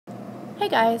Hey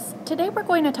guys, today we're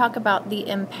going to talk about the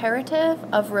imperative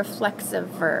of reflexive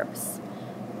verbs.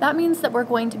 That means that we're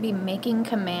going to be making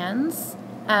commands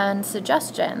and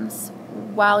suggestions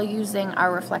while using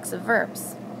our reflexive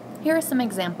verbs. Here are some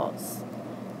examples.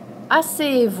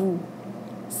 Asseyez-vous,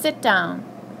 sit down.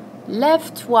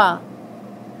 Lève-toi,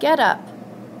 get up.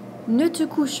 Ne te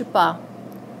couche pas,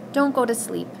 don't go to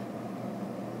sleep.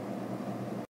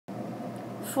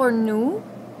 For nous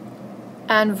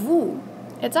and vous,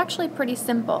 it's actually pretty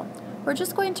simple. We're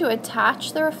just going to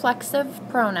attach the reflexive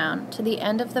pronoun to the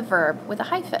end of the verb with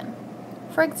a hyphen.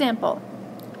 For example,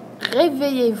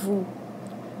 réveillez-vous,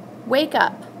 wake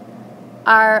up.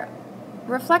 Our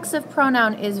reflexive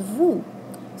pronoun is vous,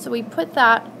 so we put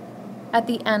that at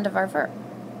the end of our verb.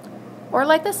 Or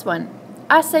like this one,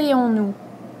 asseyons-nous,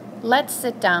 let's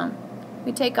sit down.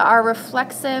 We take our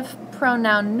reflexive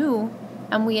pronoun nous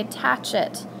and we attach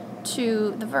it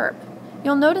to the verb.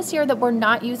 You'll notice here that we're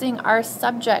not using our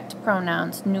subject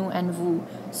pronouns, nous and vous.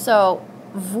 So,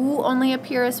 vous only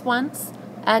appears once,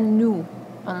 and nous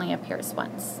only appears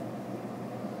once.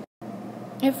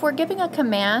 If we're giving a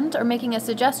command or making a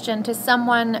suggestion to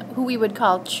someone who we would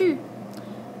call tu,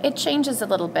 it changes a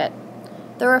little bit.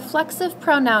 The reflexive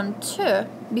pronoun te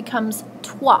becomes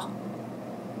toi,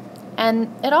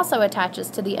 and it also attaches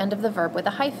to the end of the verb with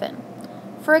a hyphen.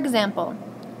 For example,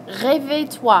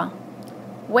 réveille-toi,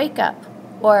 wake up,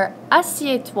 or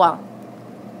assieds-toi,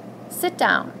 sit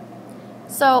down.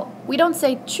 So we don't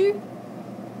say tu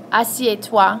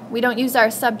assieds-toi. We don't use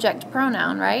our subject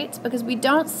pronoun, right? Because we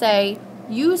don't say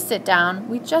you sit down,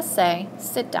 we just say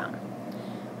sit down.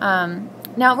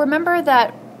 Now remember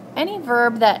that any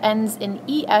verb that ends in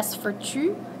es for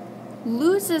tu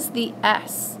loses the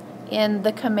s in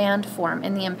the command form,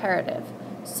 in the imperative.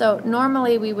 So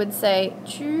normally we would say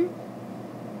tu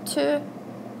te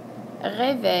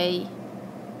réveilles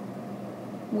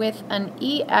with an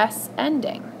es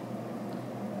ending.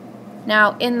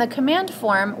 Now in the command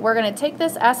form, we're going to take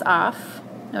this s off,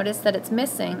 notice that it's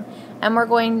missing, and we're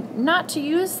going not to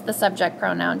use the subject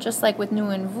pronoun, just like with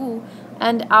nous and vous,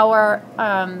 and our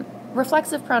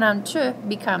reflexive pronoun te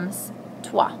becomes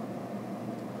toi.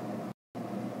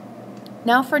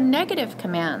 Now for negative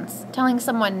commands, telling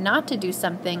someone not to do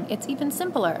something, it's even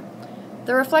simpler.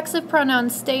 The reflexive pronoun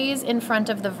stays in front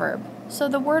of the verb, so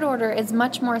the word order is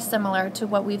much more similar to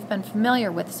what we've been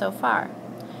familiar with so far.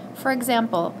 For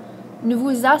example, ne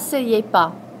vous asseyez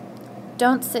pas,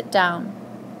 don't sit down,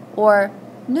 or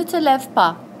ne te lève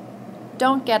pas,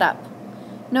 don't get up.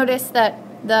 Notice that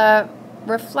the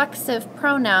reflexive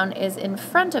pronoun is in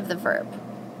front of the verb.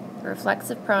 The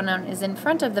reflexive pronoun is in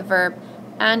front of the verb,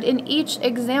 and in each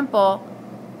example,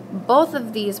 both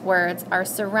of these words are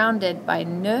surrounded by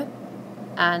ne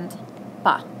and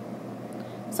pas.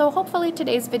 So hopefully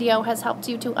today's video has helped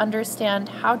you to understand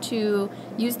how to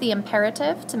use the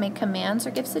imperative to make commands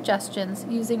or give suggestions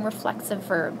using reflexive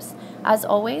verbs. As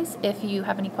always, if you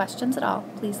have any questions at all,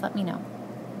 please let me know.